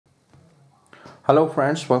Hello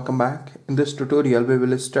friends, welcome back. In this tutorial we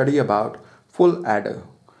will study about full adder.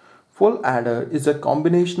 Full adder is a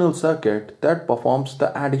combinational circuit that performs the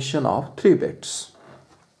addition of 3 bits.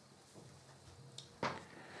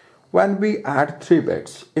 When we add 3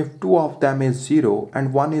 bits, if 2 of them is 0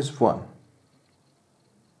 and 1 is 1,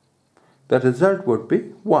 the result would be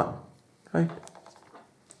 1, right?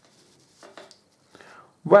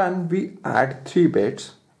 When we add 3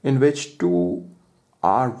 bits in which 2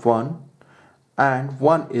 are 1 and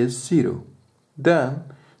 1 is 0, then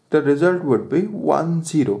the result would be 1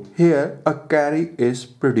 0. Here a carry is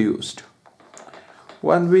produced.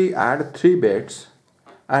 When we add 3 bits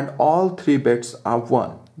and all 3 bits are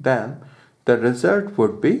 1, then the result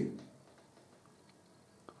would be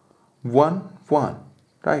 1 1,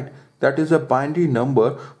 right? That is a binary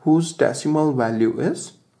number whose decimal value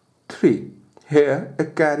is 3. Here a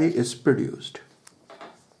carry is produced.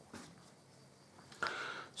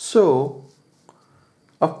 So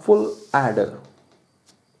a full adder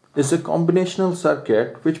is a combinational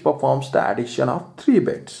circuit which performs the addition of 3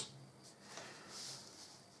 bits.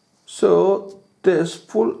 So this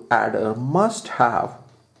full adder must have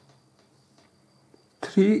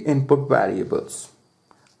 3 input variables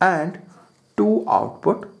and 2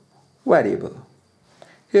 output variables.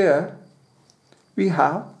 Here we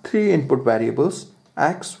have 3 input variables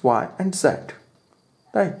x, y and z,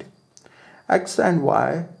 right? X and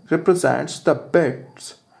y represents the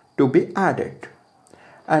bits to be added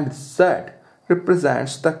and z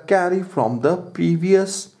represents the carry from the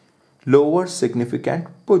previous lower significant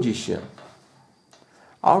position.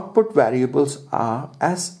 Output variables are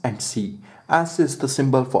s and c. S is the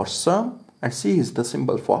symbol for sum and c is the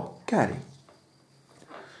symbol for carry.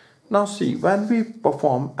 Now see, when we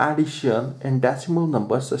perform addition in decimal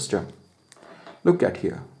number system, look at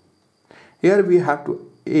here. Here we have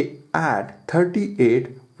to add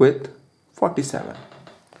 38 with 47.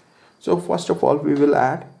 So first of all we will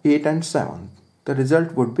add 8 and 7. The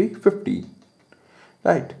result would be 15,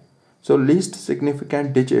 right? So least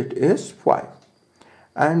significant digit is 5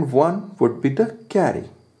 and 1 would be the carry,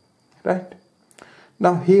 right?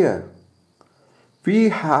 Now here we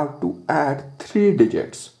have to add 3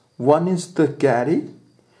 digits. 1 is the carry,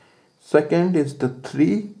 second is the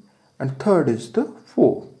 3 and third is the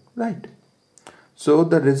 4, right? So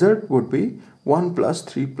the result would be 1 plus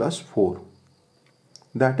 3 plus 4,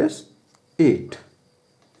 that is 8.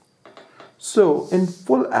 So in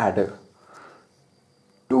full adder,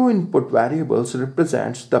 2 input variables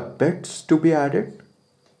represents the bits to be added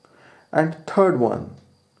and third one,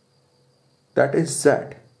 that is z,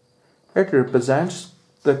 it represents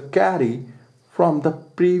the carry from the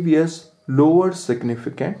previous lower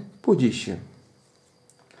significant position.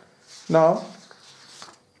 Now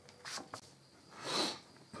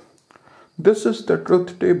this is the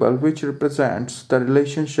truth table which represents the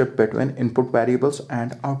relationship between input variables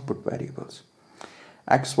and output variables.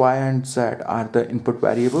 X, Y and Z are the input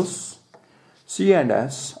variables. C and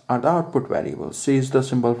S are the output variables. C is the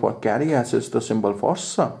symbol for carry, S is the symbol for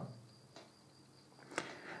sum.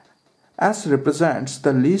 S represents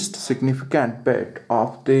the least significant bit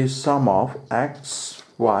of the sum of X,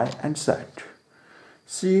 Y and Z.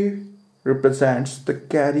 C represents the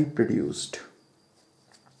carry produced.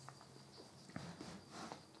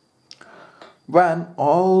 When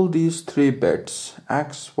all these 3 bits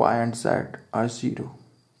x, y and z are 0,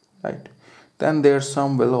 right, then their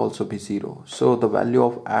sum will also be 0. So the value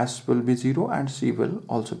of s will be 0 and c will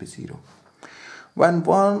also be 0. When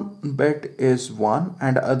one bit is 1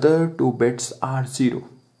 and other 2 bits are 0,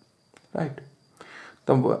 right,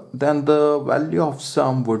 then the value of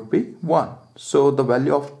sum would be 1. So the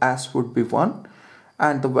value of s would be 1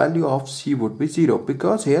 and the value of c would be 0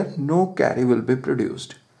 because here no carry will be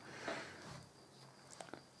produced.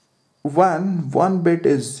 When 1 bit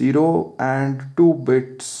is 0 and 2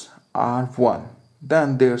 bits are 1,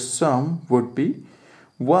 then their sum would be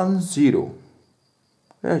 1 0,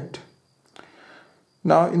 right?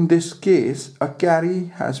 Now in this case a carry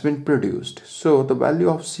has been produced, so the value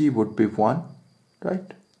of c would be 1,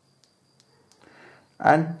 right?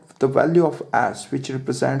 And the value of s, which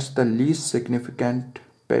represents the least significant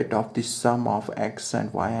bit of the sum of x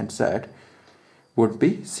and y and z, would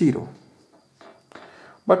be 0.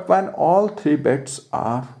 But when all 3 bits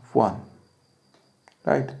are 1,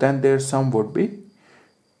 right, then their sum would be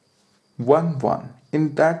 1 1.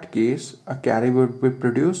 In that case a carry would be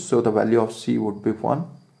produced, so the value of c would be 1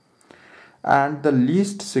 and the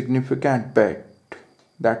least significant bit,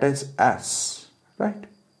 that is s, right,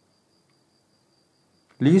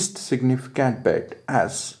 least significant bit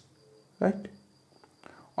s, right,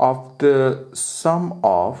 of the sum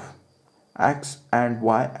of x and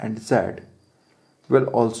y and z will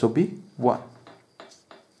also be 1.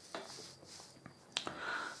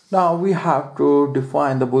 Now we have to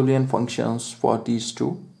define the Boolean functions for these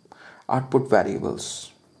two output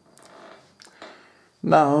variables.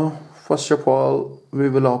 Now first of all, we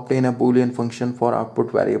will obtain a Boolean function for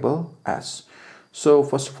output variable s. So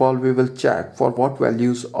first of all, we will check for what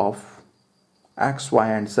values of x,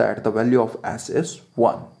 y and z the value of s is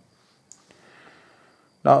 1.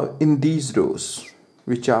 Now in these rows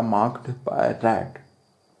which are marked by red,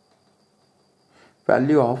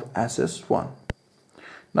 value of s is 1.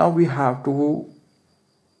 Now we have to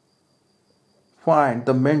find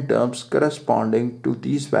the minterms corresponding to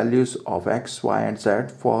these values of x, y and z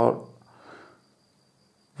for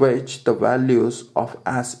which the values of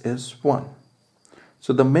s is 1.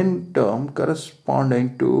 So the minterm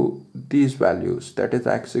corresponding to these values, that is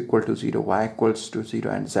x equal to 0, y equals to 0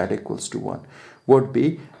 and z equals to 1, would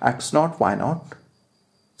be x0, y0,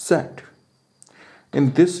 z.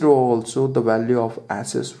 In this row also the value of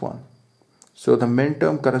s is 1. So the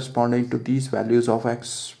minterm corresponding to these values of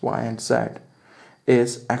x, y and z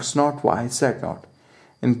is x0, y, z0.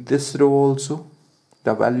 In this row also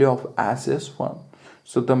the value of s is 1.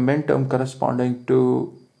 So the minterm corresponding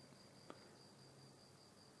to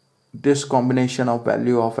this combination of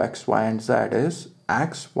value of x, y and z is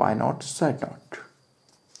x, y0, z0.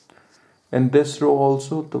 In this row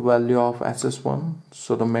also the value of s is 1.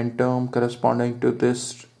 So the minterm corresponding to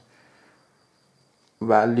this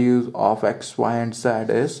value of x, y and z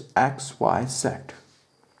is x, y, z.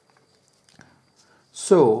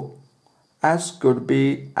 So s could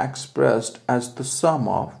be expressed as the sum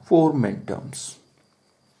of 4 minterms.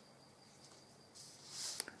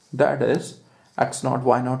 That is x0,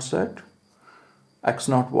 y0, z,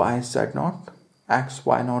 x0, y, z0, x,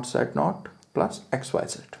 y0, z0 plus x, y,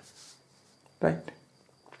 z. Right.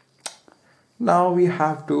 Now we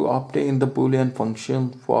have to obtain the Boolean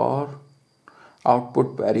function for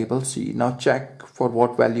output variable c. Now check for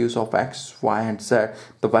what values of x, y and z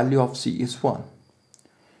the value of c is 1.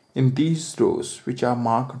 In these rows which are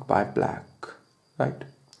marked by black, right,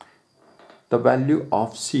 the value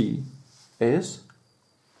of c is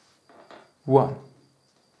 1.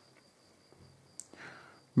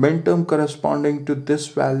 Minterm corresponding to this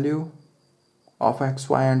value of x,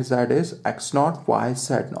 y and z is x0, y,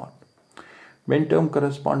 z0. Minterm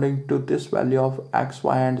corresponding to this value of x,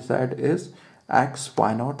 y and z is x,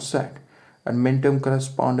 y0, z. And minterm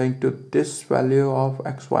corresponding to this value of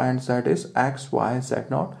x, y and z is x, y,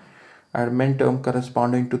 z0. And minterm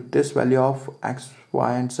corresponding to this value of x,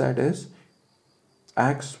 y and z is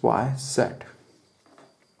x, y, z.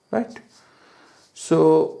 Right?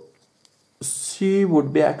 So c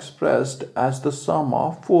would be expressed as the sum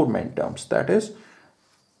of 4 minterms, that is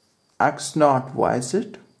x0,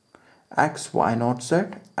 yz, x, y0,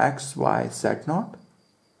 z, x, y, z0,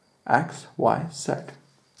 x, y, z.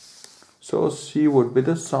 So c would be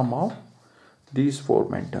the sum of these 4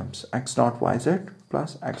 minterms, x0, yz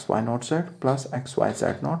plus x, y0, z plus x, y,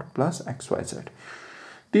 z0 plus x, y, z.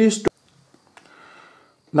 These two.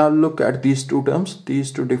 Now look at these two terms.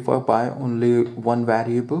 These two differ by only one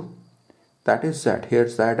variable, that is z. Here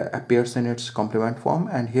z appears in its complement form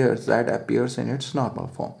and here z appears in its normal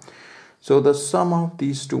form. So the sum of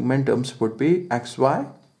these two minterms would be xy,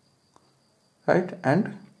 right,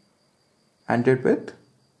 and ended with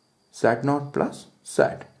z0 plus z.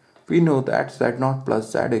 We know that z0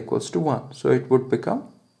 plus z equals to 1. So it would become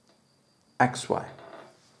xy,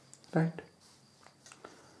 right?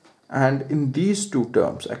 And in these two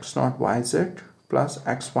terms, x0, yz plus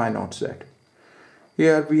x, y0, z,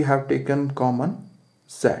 here we have taken common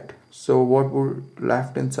z. So what would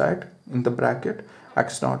left inside in the bracket?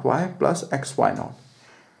 X0, y plus x, y0.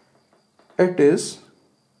 It is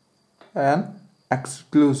an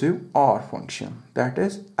exclusive OR function. That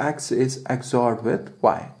is, x is XORed with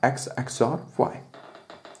y. X XOR y.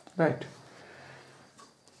 Right.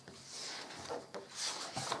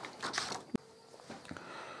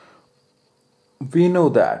 We know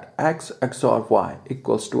that x XOR y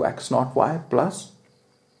equals to x0 y plus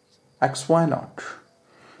x y0.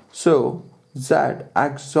 So z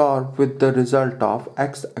XOR with the result of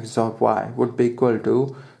x XOR y would be equal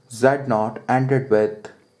to z0 ended with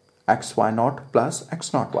x y0 plus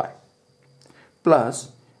x0 y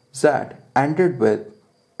plus z ended with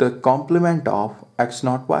the complement of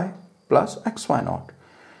x0 y plus x y0.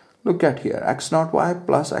 Look at here, x0 y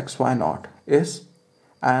plus x y0 is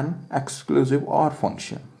an exclusive OR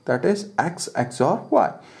function, that is x XOR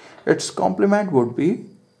y. Its complement would be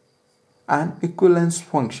an equivalence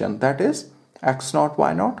function, that is x0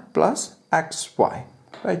 y0 plus xy,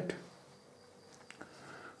 right?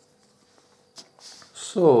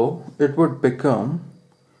 So it would become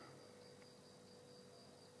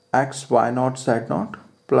x y naught z naught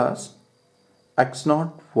plus x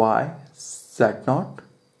naught y z naught,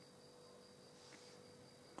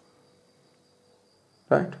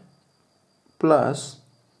 right, plus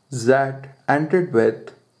z ended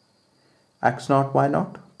with x naught y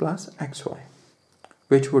naught plus xy,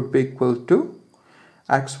 which would be equal to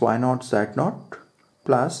x y naught z naught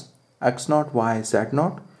plus x naught y z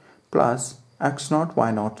naught plus x naught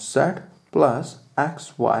y naught z plus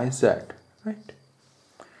x y z, right,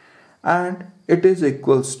 and it is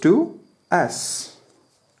equals to s,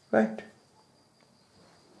 right.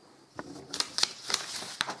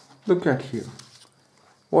 Look at here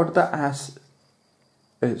what the s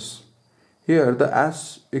is. Here the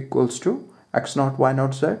s equals to x naught y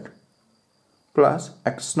naught z plus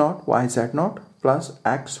x naught y z naught plus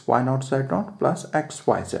x y naught z naught plus x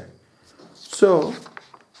y z. So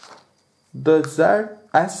the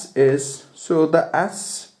s is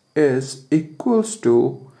equals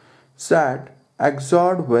to z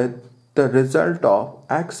XORed with the result of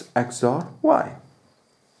x XOR y.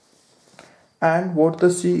 And what the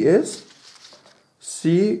c is?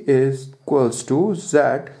 C is equals to z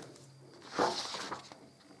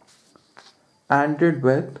ANDed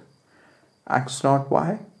with x naught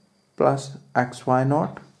y plus xy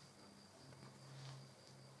naught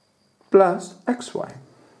plus xy,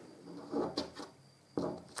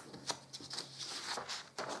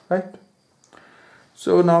 right.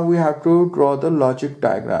 So now we have to draw the logic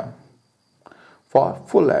diagram for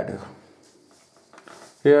full adder.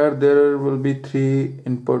 Here there will be three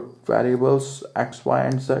input variables x, y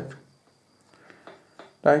and z,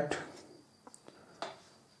 right.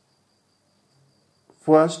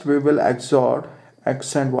 First we will XOR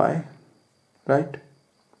x and y, right.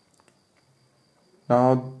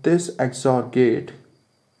 Now this XOR gate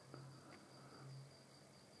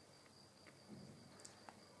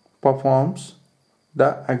performs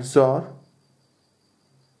the XOR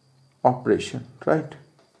operation, right.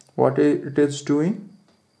 What it is doing?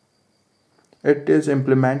 It is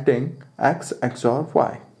implementing x XOR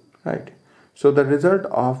y, right. So the result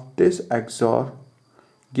of this XOR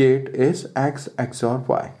gate is x XOR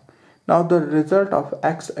y. Now the result of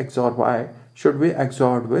x XOR y should be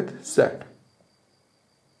XORed with z.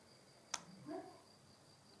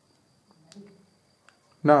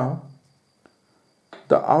 Now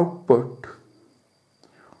the output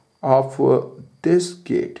of this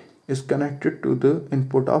gate is connected to the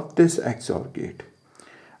input of this XOR gate,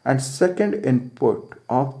 and second input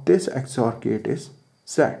of this XOR gate is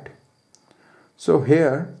z. So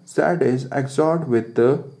here z is XORed with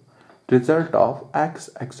the result of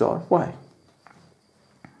x XOR y.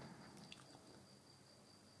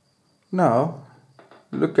 Now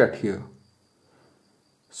look at here,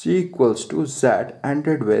 c equals to z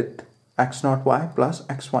ANDed with x naught y plus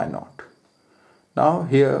xy naught. Now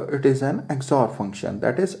here it is an XOR function,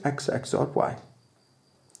 that is x XOR y.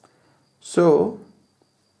 So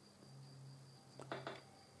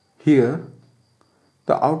here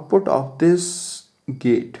the output of this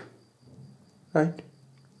gate, right,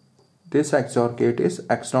 this XOR gate is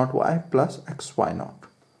x naught y plus xy naught.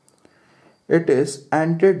 It is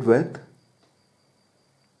ANDed with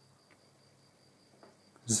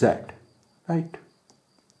z, right.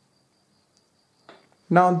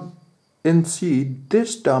 Now in C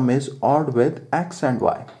this term is ORed with x and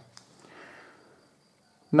y.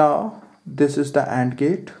 Now this is the AND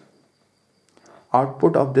gate.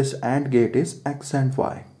 Output of this AND gate is x and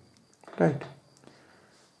y, right.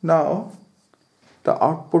 Now the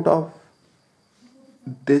output of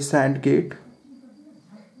this AND gate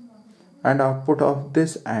and output of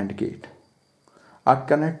this AND gate are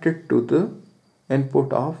connected to the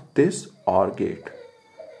input of this OR gate,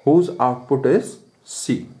 whose output is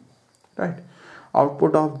C, right.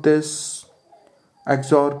 Output of this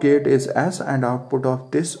XOR gate is S and output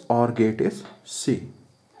of this OR gate is C.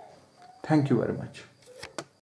 Thank you very much.